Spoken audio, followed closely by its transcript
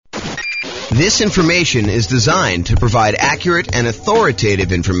This information is designed to provide accurate and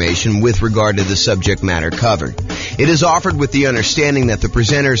authoritative information with regard to the subject matter covered. It is offered with the understanding that the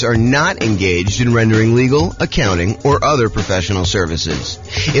presenters are not engaged in rendering legal, accounting, or other professional services.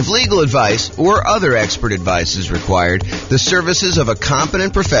 If legal advice or other expert advice is required, the services of a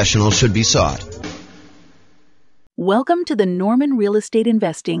competent professional should be sought. Welcome to the Norman Real Estate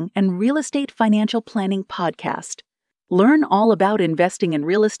Investing and Real Estate Financial Planning Podcast. Learn all about investing in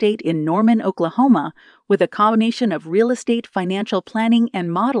real estate in Norman, Oklahoma, with a combination of real estate financial planning and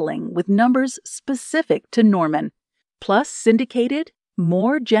modeling with numbers specific to Norman, plus syndicated,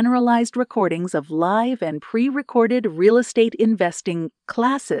 more generalized recordings of live and pre-recorded real estate investing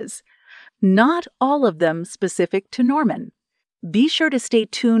classes, not all of them specific to Norman. Be sure to stay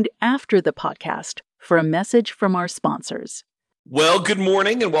tuned after the podcast for a message from our sponsors. Well, good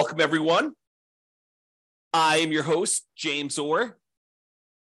morning and welcome everyone. I am your host, James Orr,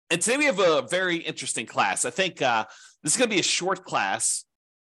 and today we have a very interesting class. I think this is going to be a short class,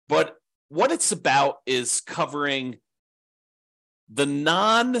 but what it's about is covering the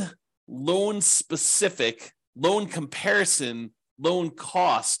non-loan specific, loan comparison, loan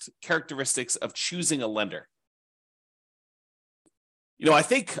cost characteristics of choosing a lender. You know, I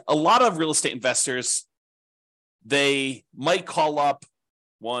think a lot of real estate investors, they might call up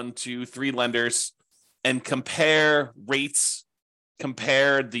 1, 2, 3 lenders and compare rates,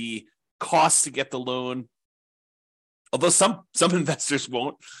 compare the cost to get the loan. Although some investors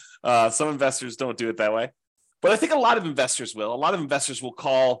won't. Some investors don't do it that way. But I think a lot of investors will. A lot of investors will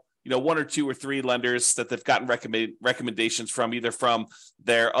call, 1 or 2 or 3 lenders that they've gotten recommendations from, either from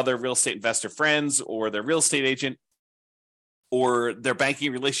their other real estate investor friends or their real estate agent or their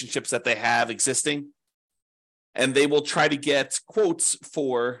banking relationships that they have existing. And they will try to get quotes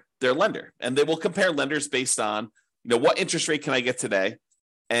for their lender, and they will compare lenders based on, what interest rate can I get today,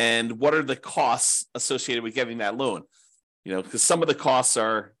 and what are the costs associated with getting that loan? Because some of the costs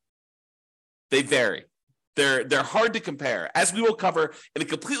they vary. They're hard to compare, as we will cover in a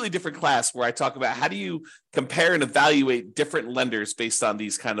completely different class where I talk about how do you compare and evaluate different lenders based on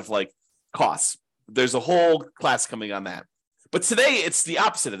these kind of like costs. There's a whole class coming on that. But today it's the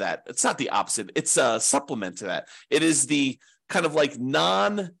opposite of that. It's not the opposite. It's a supplement to that. It is the kind of like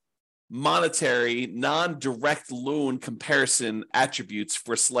non-monetary, non-direct loan comparison attributes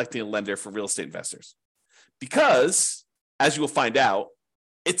for selecting a lender for real estate investors. Because, as you will find out,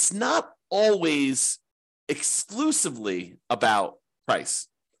 it's not always exclusively about price.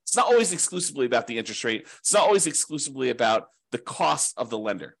 It's not always exclusively about the interest rate. It's not always exclusively about the cost of the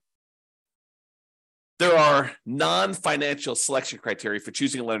lender. There are non-financial selection criteria for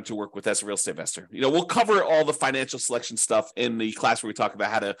choosing a lender to work with as a real estate investor. We'll cover all the financial selection stuff in the class where we talk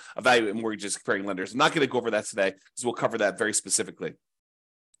about how to evaluate mortgages comparing lenders. I'm not going to go over that today because we'll cover that very specifically.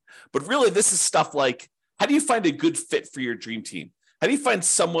 But really, this is stuff like, how do you find a good fit for your dream team? How do you find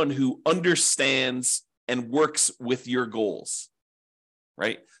someone who understands and works with your goals,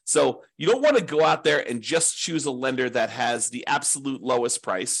 right? So you don't want to go out there and just choose a lender that has the absolute lowest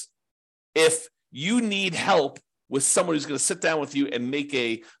price. If you need help with someone who's going to sit down with you and make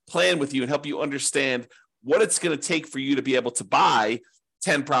a plan with you and help you understand what it's going to take for you to be able to buy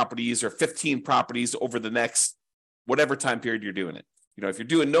 10 properties or 15 properties over the next whatever time period you're doing it. If you're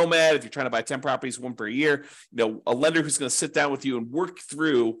doing Nomad, if you're trying to buy 10 properties, 1 per year, a lender who's going to sit down with you and work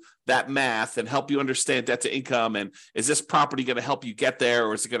through that math and help you understand debt to income. And is this property going to help you get there,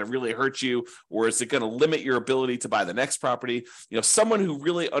 or is it going to really hurt you, or is it going to limit your ability to buy the next property? Someone who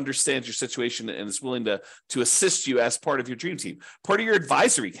really understands your situation and is willing to assist you as part of your dream team, part of your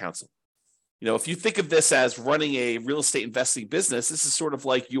advisory council. If you think of this as running a real estate investing business, this is sort of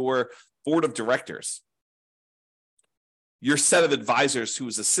like your board of directors, your set of advisors who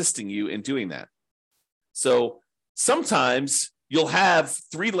is assisting you in doing that. So sometimes you'll have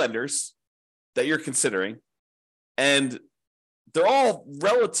 3 lenders that you're considering, and they're all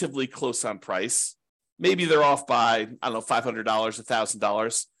relatively close on price. Maybe they're off by, $500,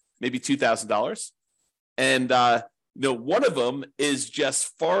 $1,000, maybe $2,000. And, one of them is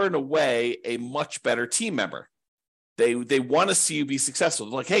just far and away a much better team member. They want to see you be successful.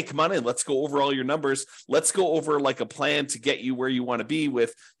 They're like, hey, come on in. Let's go over all your numbers. Let's go over like a plan to get you where you want to be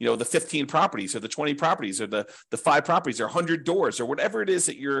with, the 15 properties or the 20 properties or the 5 properties or 100 doors or whatever it is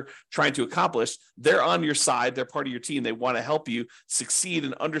that you're trying to accomplish. They're on your side. They're part of your team. They want to help you succeed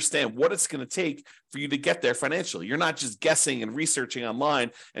and understand what it's going to take for you to get there financially. You're not just guessing and researching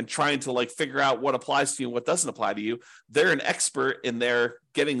online and trying to figure out what applies to you and what doesn't apply to you. They're an expert in their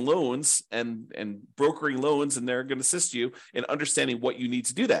getting loans and brokering loans, and they're going to assist you in understanding what you need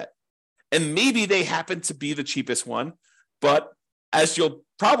to do that. And maybe they happen to be the cheapest one, but as you'll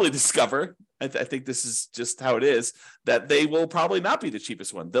probably discover, I think this is just how it is, that they will probably not be the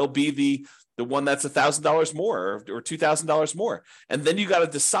cheapest one. They'll be the one that's $1,000 more or $2,000 more. And then you got to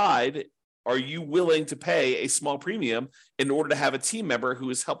decide, are you willing to pay a small premium in order to have a team member who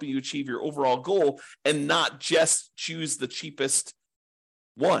is helping you achieve your overall goal and not just choose the cheapest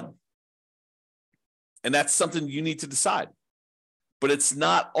one? And that's something you need to decide. But it's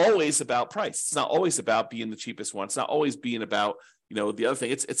not always about price. It's not always about being the cheapest one. It's not always being about, the other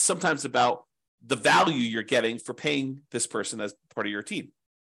thing. It's sometimes about the value you're getting for paying this person as part of your team.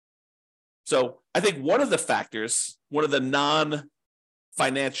 So I think one of the factors, one of the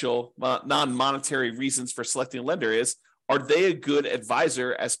non-financial, non-monetary reasons for selecting a lender is, are they a good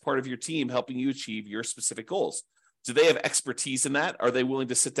advisor as part of your team helping you achieve your specific goals? Do they have expertise in that? Are they willing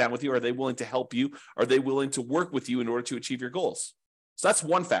to sit down with you? Are they willing to help you? Are they willing to work with you in order to achieve your goals? So that's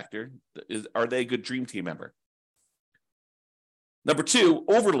one factor. Are they a good dream team member? Number two,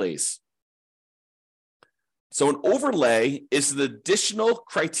 overlays. So an overlay is an additional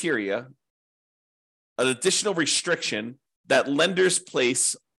criteria, an additional restriction that lenders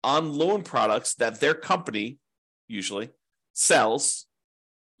place on loan products that their company usually sells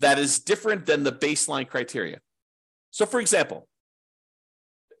that is different than the baseline criteria. So for example,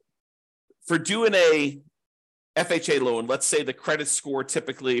 for doing a FHA loan, let's say the credit score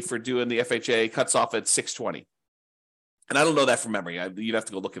typically for doing the FHA cuts off at 620. And I don't know that from memory. You'd have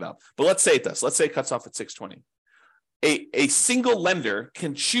to go look it up. But let's say it does. Let's say it cuts off at 620. A single lender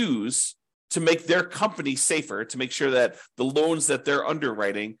can choose to make their company safer, to make sure that the loans that they're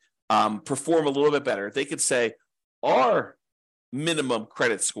underwriting perform a little bit better. They could say, our minimum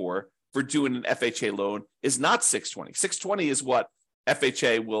credit score for doing an FHA loan is not 620. 620 is what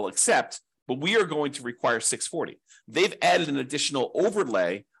FHA will accept, but we are going to require 640. They've added an additional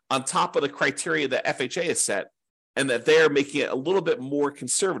overlay on top of the criteria that FHA has set, and that they're making it a little bit more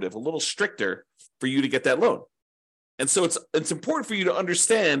conservative, a little stricter for you to get that loan. And so it's important for you to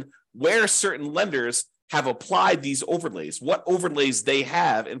understand where certain lenders have applied these overlays, what overlays they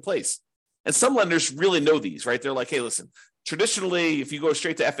have in place. And some lenders really know these, right? They're like, hey, listen, traditionally, if you go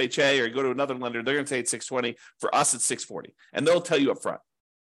straight to FHA or you go to another lender, they're going to say it's 620. For us, it's 640. And they'll tell you up front.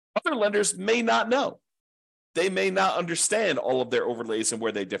 Other lenders may not know. They may not understand all of their overlays and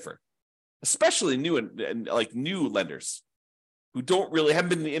where they differ, especially new and like new lenders who haven't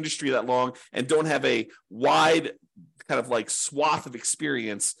been in the industry that long and don't have a wide kind of like swath of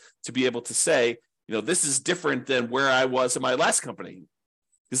experience to be able to say, this is different than where I was in my last company.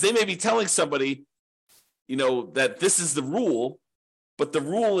 Because they may be telling somebody, that this is the rule, but the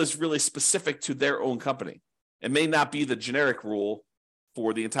rule is really specific to their own company. It may not be the generic rule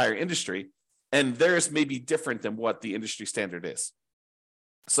for the entire industry, and theirs may be different than what the industry standard is.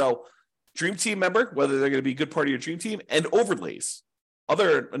 So dream team member, whether they're going to be a good part of your dream team, and overlays.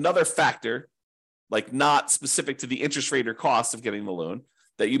 Another factor, like not specific to the interest rate or cost of getting the loan,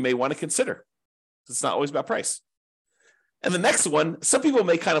 that you may want to consider. It's not always about price. And the next one, some people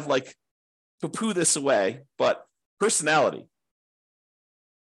may kind of like poo-poo this away, but personality.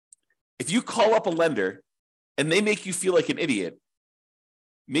 If you call up a lender and they make you feel like an idiot,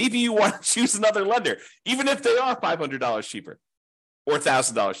 maybe you want to choose another lender, even if they are $500 cheaper or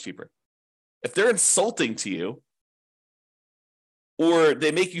 $1,000 cheaper. If they're insulting to you, or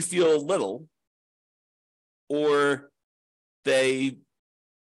they make you feel little, or they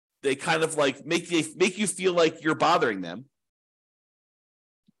kind of like make you feel like you're bothering them,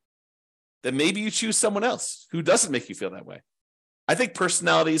 then maybe you choose someone else who doesn't make you feel that way. I think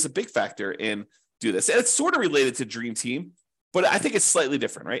personality is a big factor in do this. And it's sort of related to Dream Team, but I think it's slightly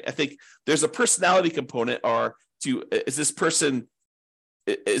different, right? I think there's a personality component, is this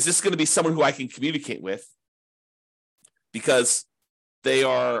going to be someone who I can communicate with because they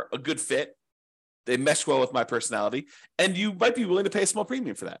are a good fit, they mesh well with my personality, and you might be willing to pay a small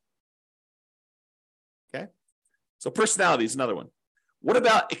premium for that. Okay? So personality is another one. What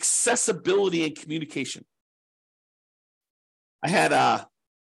about accessibility and communication? I had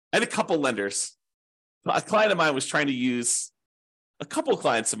a couple lenders. A client of mine was trying to use, a couple of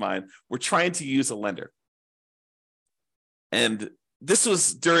clients of mine were trying to use a lender. And this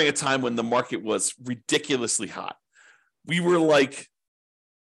was during a time when the market was ridiculously hot. We were like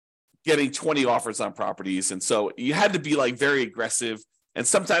getting 20 offers on properties. And so you had to be like very aggressive. And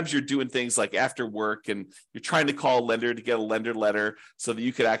sometimes you're doing things like after work and you're trying to call a lender to get a lender letter so that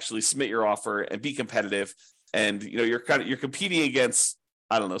you could actually submit your offer and be competitive. And you're competing against,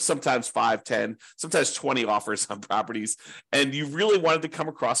 I don't know, sometimes 5, 10, sometimes 20 offers on properties. And you really wanted to come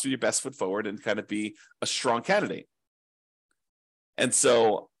across with your best foot forward and kind of be a strong candidate. And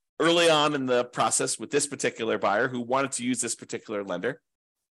so early on in the process with this particular buyer who wanted to use this particular lender,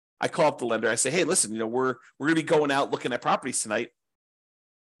 I call up the lender. I say, hey, listen, we're going to be going out looking at properties tonight.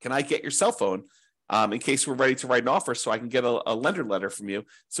 Can I get your cell phone in case we're ready to write an offer so I can get a lender letter from you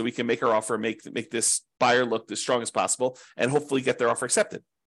so we can make our offer, make this buyer look as strong as possible and hopefully get their offer accepted?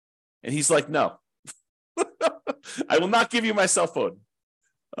 And he's like, no, I will not give you my cell phone.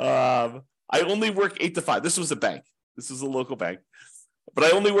 I only work 8 to 5. This was a bank. This was a local bank. But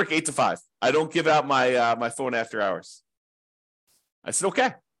I only work 8 to 5. I don't give out my phone after hours. I said,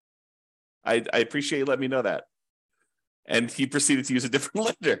 okay. I appreciate you letting me know that. And he proceeded to use a different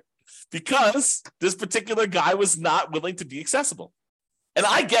lender because this particular guy was not willing to be accessible. And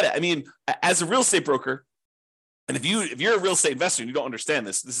I get it. I mean, as a real estate broker, and if you're a real estate investor and you don't understand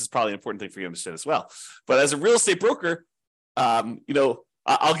this is probably an important thing for you to understand as well. But as a real estate broker, I'll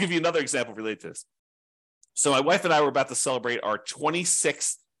give you another example related to this. So my wife and I were about to celebrate our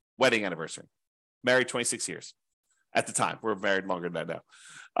 26th wedding anniversary, married 26 years at the time. We're married longer than that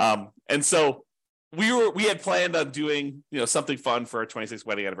now. And so we had planned on doing, something fun for our 26th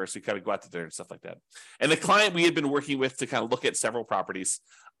wedding anniversary, kind of go out to dinner and stuff like that. And the client we had been working with to kind of look at several properties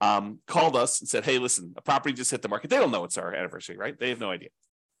called us and said, hey, listen, a property just hit the market. They don't know it's our anniversary, right? They have no idea.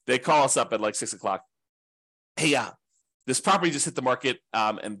 They call us up at like 6:00. Hey, this property just hit the market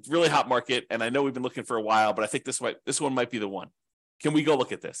and really hot market. And I know we've been looking for a while, but I think this one might be the one. Can we go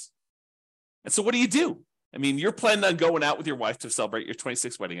look at this? And so what do? I mean, you're planning on going out with your wife to celebrate your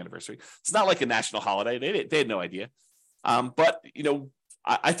 26th wedding anniversary. It's not like a national holiday. They had no idea. But,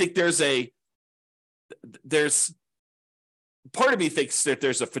 I think there's part of me thinks that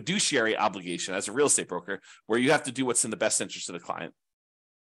there's a fiduciary obligation as a real estate broker where you have to do what's in the best interest of the client.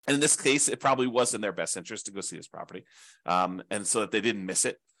 And in this case, it probably was in their best interest to go see this property. And so that they didn't miss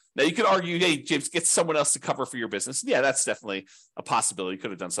it. Now, you could argue, hey, James, get someone else to cover for your business. Yeah, that's definitely a possibility. You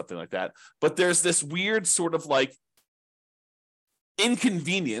could have done something like that. But there's this weird sort of like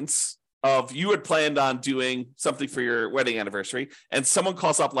inconvenience of you had planned on doing something for your wedding anniversary, and someone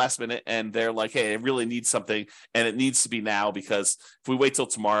calls up last minute and they're like, hey, I really need something, and it needs to be now because if we wait till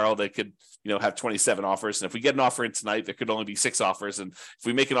tomorrow, they could have 27 offers. And if we get an offer in tonight, there could only be 6 offers. And if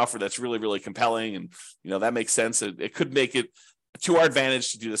we make an offer that's really, really compelling and, that makes sense, it could make it to our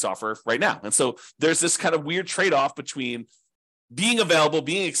advantage to do this offer right now. And so there's this kind of weird trade-off between being available,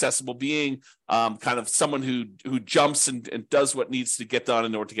 being accessible, being kind of someone who jumps and does what needs to get done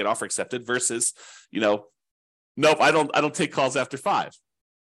in order to get offer accepted versus, nope, I don't take calls after 5.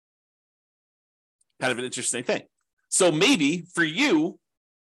 Kind of an interesting thing. So maybe for you,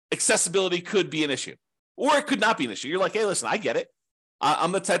 accessibility could be an issue, or it could not be an issue. You're like, hey, listen, I get it.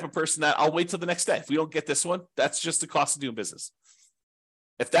 I'm the type of person that I'll wait till the next day. If we don't get this one, that's just the cost of doing business.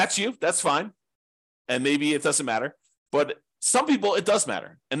 If that's you, that's fine. And maybe it doesn't matter. But some people, it does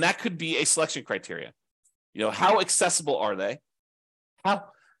matter. And that could be a selection criteria. How accessible are they? How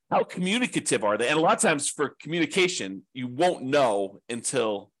communicative are they? And a lot of times for communication, you won't know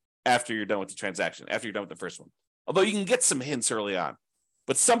until after you're done with the transaction, after you're done with the first one. Although you can get some hints early on.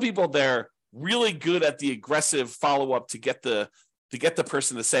 But some people, they're really good at the aggressive follow-up to get the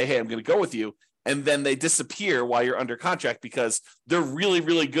person to say, hey, I'm going to go with you. And then they disappear while you're under contract because they're really,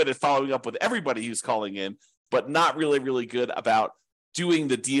 really good at following up with everybody who's calling in, but not really, really good about doing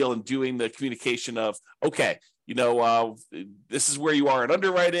the deal and doing the communication of, okay, this is where you are in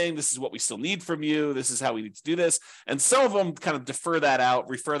underwriting. This is what we still need from you. This is how we need to do this. And some of them kind of refer that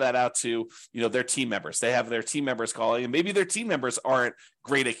out to, their team members. They have their team members calling, and maybe their team members aren't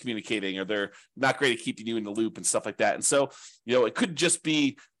great at communicating, or they're not great at keeping you in the loop and stuff like that. And so, it could just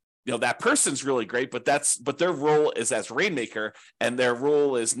be, that person's really great, but their role is as rainmaker, and their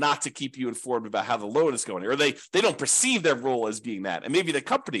role is not to keep you informed about how the loan is going, or they don't perceive their role as being that. And maybe the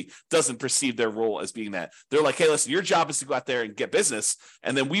company doesn't perceive their role as being that. They're like, hey, listen, your job is to go out there and get business,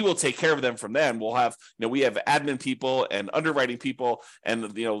 and then we will take care of them from then. We'll have, we have admin people and underwriting people, and,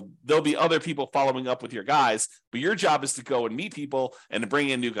 there'll be other people following up with your guys, but your job is to go and meet people and to bring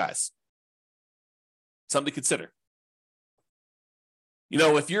in new guys. Something to consider.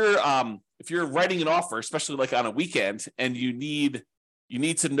 If you're writing an offer, especially like on a weekend, and you need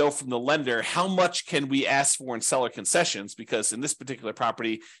to know from the lender how much can we ask for in seller concessions, because in this particular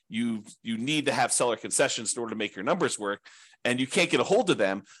property, you need to have seller concessions in order to make your numbers work, and you can't get a hold of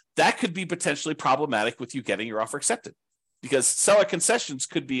them, that could be potentially problematic with you getting your offer accepted, because seller concessions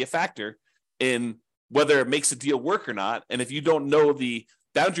could be a factor in whether it makes a deal work or not. And if you don't know the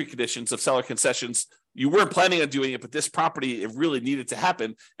boundary conditions of seller concessions, you weren't planning on doing it, but this property, it really needed to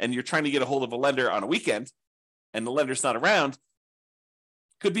happen, and you're trying to get a hold of a lender on a weekend, and the lender's not around,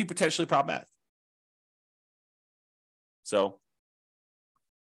 could be potentially problematic. So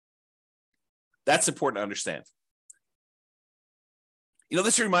that's important to understand.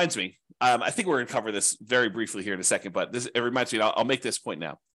 This reminds me, I think we're going to cover this very briefly here in a second, but it reminds me, I'll make this point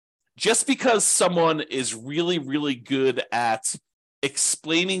now. Just because someone is really, really good at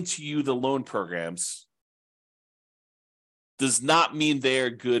explaining to you the loan programs does not mean they're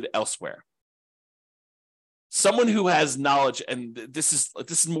good elsewhere. Someone who has knowledge, and this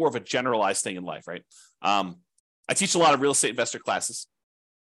is more of a generalized thing in life, right? I teach a lot of real estate investor classes.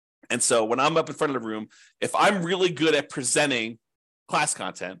 And so when I'm up in front of the room, if I'm really good at presenting class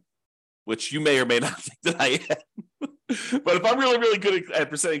content, which you may or may not think that I am, but if I'm really, really good at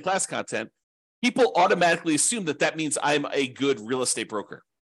presenting class content, people automatically assume that means I'm a good real estate broker,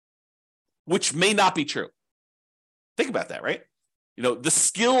 which may not be true. Think about that, right? The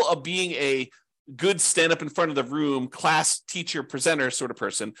skill of being a good stand up in front of the room, class teacher, presenter sort of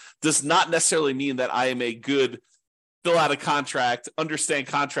person does not necessarily mean that I am a good fill out a contract, understand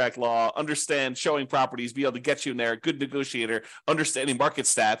contract law, understand showing properties, be able to get you in there, good negotiator, understanding market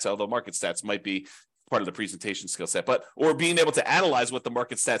stats, although market stats might be part of the presentation skill set, or being able to analyze what the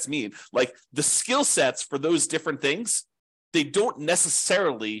market stats mean. Like the skill sets for those different things, they don't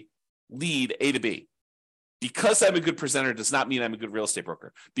necessarily lead A to B. Because I'm a good presenter does not mean I'm a good real estate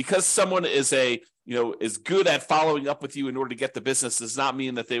broker. Because someone is is good at following up with you in order to get the business does not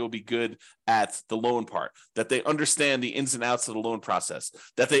mean that they will be good at the loan part, that they understand the ins and outs of the loan process,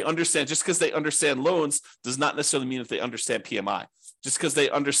 that they understand, just because they understand loans does not necessarily mean that they understand PMI. Just because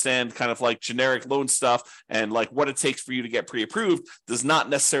they understand kind of like generic loan stuff and like what it takes for you to get pre-approved does not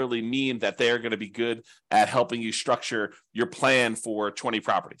necessarily mean that they are going to be good at helping you structure your plan for 20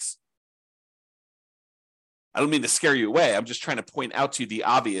 properties. I don't mean to scare you away. I'm just trying to point out to you the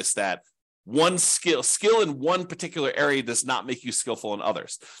obvious that one skill in one particular area does not make you skillful in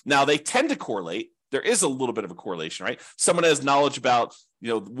others. Now, they tend to correlate. There is a little bit of a correlation, right? Someone has knowledge about,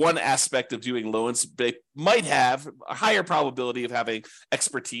 one aspect of doing loans, they might have a higher probability of having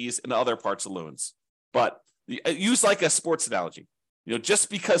expertise in other parts of loans. But use like a sports analogy. Just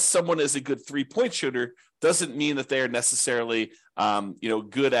because someone is a good 3-point shooter doesn't mean that they are necessarily,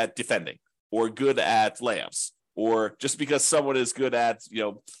 good at defending or good at layups, or just because someone is good at,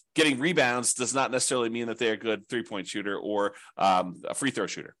 getting rebounds does not necessarily mean that they're a good 3-point shooter or a free throw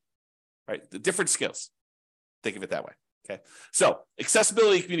shooter, right? The different skills. Think of it that way. Okay. So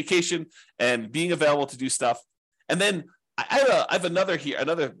accessibility, communication, and being available to do stuff. And then I have another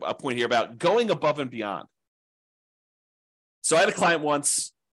point here about going above and beyond. So I had a client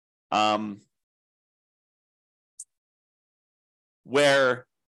once where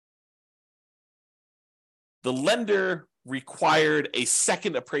the lender required a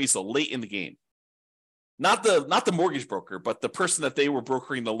second appraisal late in the game. Not the mortgage broker, but the person that they were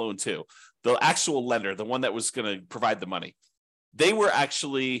brokering the loan to, the actual lender, the one that was going to provide the money. They were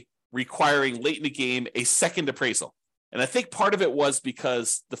actually requiring late in the game a second appraisal. And I think part of it was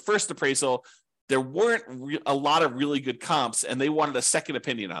because the first appraisal, there weren't a lot of really good comps, and they wanted a second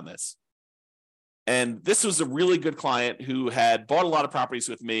opinion on this. And this was a really good client who had bought a lot of properties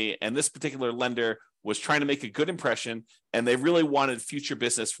with me, and this particular lender was trying to make a good impression, and they really wanted future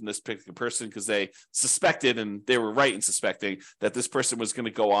business from this particular person because they suspected, and they were right in suspecting, that this person was going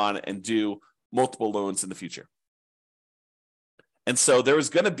to go on and do multiple loans in the future. And so there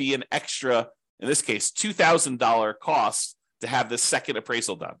was going to be an extra, in this case, $2,000 cost to have this second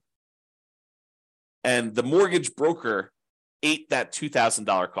appraisal done. And the mortgage broker ate that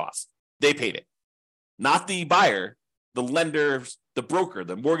 $2,000 cost. They paid it. Not the buyer, the lender, the broker,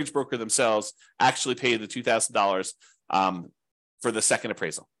 the mortgage broker themselves actually paid the $2,000 for the second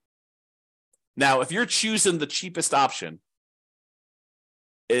appraisal. Now, if you're choosing the cheapest option,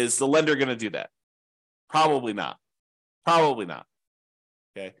 is the lender going to do that? Probably not. Probably not.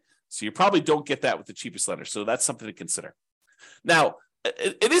 Okay. So you probably don't get that with the cheapest lender. So that's something to consider. Now,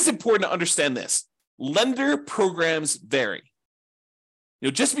 it is important to understand this. Lender programs vary.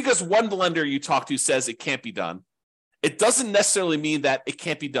 Just because one lender you talk to says it can't be done, it doesn't necessarily mean that it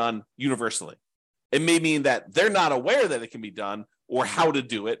can't be done universally. It may mean that they're not aware that it can be done or how to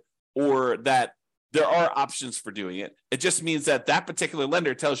do it, or that there are options for doing it. It just means that that particular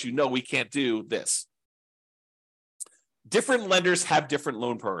lender tells you, no, we can't do this. Different lenders have different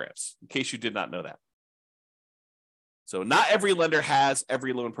loan programs, in case you did not know that. So not every lender has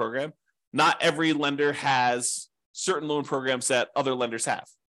every loan program. Not every lender has certain loan programs that other lenders have.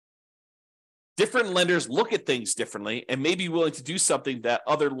 Different lenders look at things differently and may be willing to do something that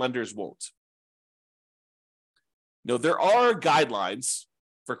other lenders won't. There are guidelines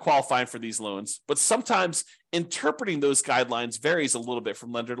for qualifying for these loans, but sometimes interpreting those guidelines varies a little bit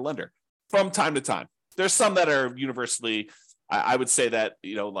from lender to lender from time to time. There's some that are universally, I would say that,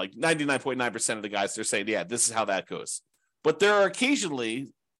 like 99.9% of the guys, they're saying, yeah, this is how that goes. but there are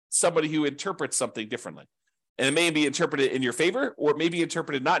occasionally somebody who interprets something differently. And it may be interpreted in your favor, or it may be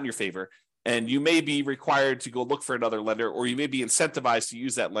interpreted not in your favor. And you may be required to go look for another lender, or you may be incentivized to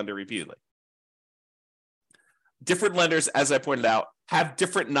use that lender repeatedly. Different lenders, as I pointed out, have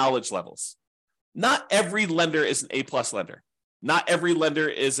different knowledge levels. Not every lender is an A+ lender. Not every lender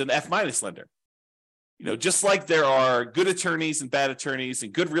is an F- lender. Just like there are good attorneys and bad attorneys,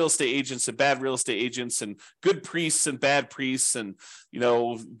 and good real estate agents and bad real estate agents, and good priests and bad priests, and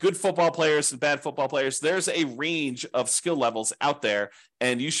good football players and bad football players, there's a range of skill levels out there,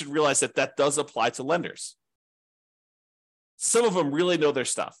 and you should realize that that does apply to lenders. Some of them really know their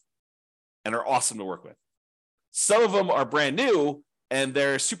stuff and are awesome to work with. Some of them are brand new and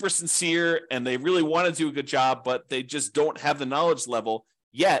they're super sincere and they really want to do a good job, but they just don't have the knowledge level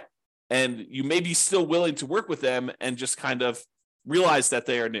yet. And you may be still willing to work with them and just kind of realize that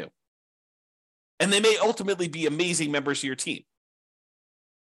they are new. And they may ultimately be amazing members of your team.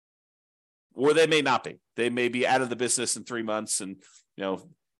 Or they may not be. They may be out of the business in 3 months and,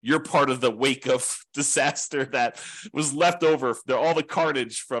 you're part of the wake of disaster that was left over, all the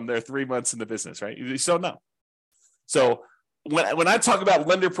carnage from their 3 months in the business, right? You just don't know. So when I talk about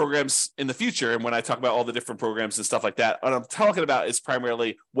lender programs in the future, and when I talk about all the different programs and stuff like that, what I'm talking about is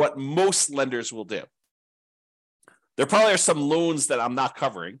primarily what most lenders will do. There probably are some loans that I'm not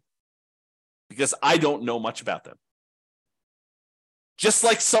covering because I don't know much about them. Just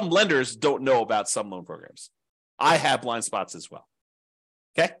like some lenders don't know about some loan programs. I have blind spots as well.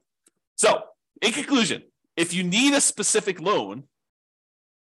 Okay? So, in conclusion, if you need a specific loan,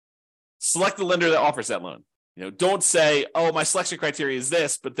 select the lender that offers that loan. Don't say, oh, my selection criteria is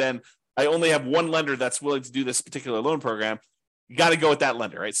this, but then I only have one lender that's willing to do this particular loan program. You got to go with that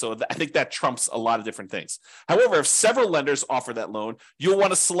lender, right? So I think that trumps a lot of different things. However, if several lenders offer that loan, you'll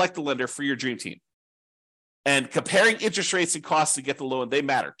want to select the lender for your dream team. And comparing interest rates and costs to get the loan, they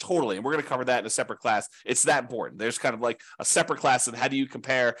matter totally. And we're going to cover that in a separate class. It's that important. There's kind of like a separate class on how do you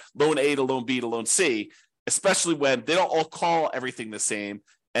compare loan A to loan B to loan C, especially when they don't all call everything the same.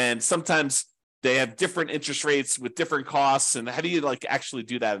 And sometimes they have different interest rates with different costs. And how do you actually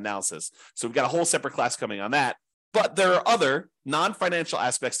do that analysis? So we've got a whole separate class coming on that. But there are other non-financial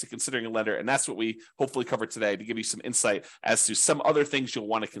aspects to considering a lender, and that's what we hopefully covered today to give you some insight as to some other things you'll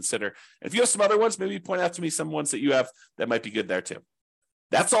want to consider. And if you have some other ones, maybe point out to me some ones that you have that might be good there too.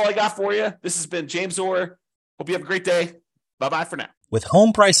 That's all I got for you. This has been James Orr. Hope you have a great day. Bye-bye for now. With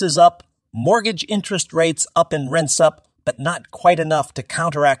home prices up, mortgage interest rates up and rents up, but not quite enough to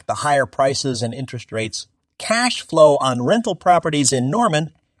counteract the higher prices and interest rates, cash flow on rental properties in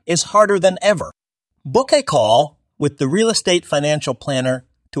Norman is harder than ever. Book a call with the Real Estate Financial Planner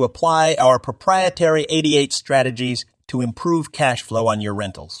to apply our proprietary 88 strategies to improve cash flow on your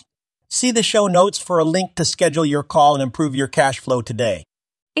rentals. See the show notes for a link to schedule your call and improve your cash flow today.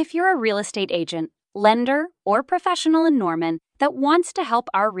 If you're a real estate agent, lender, or professional in Norman that wants to help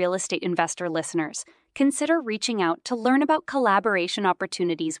our real estate investor listeners, consider reaching out to learn about collaboration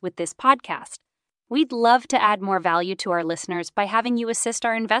opportunities with this podcast. We'd love to add more value to our listeners by having you assist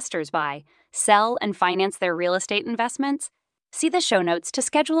our investors buy, sell, and finance their real estate investments. See the show notes to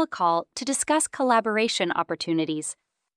schedule a call to discuss collaboration opportunities.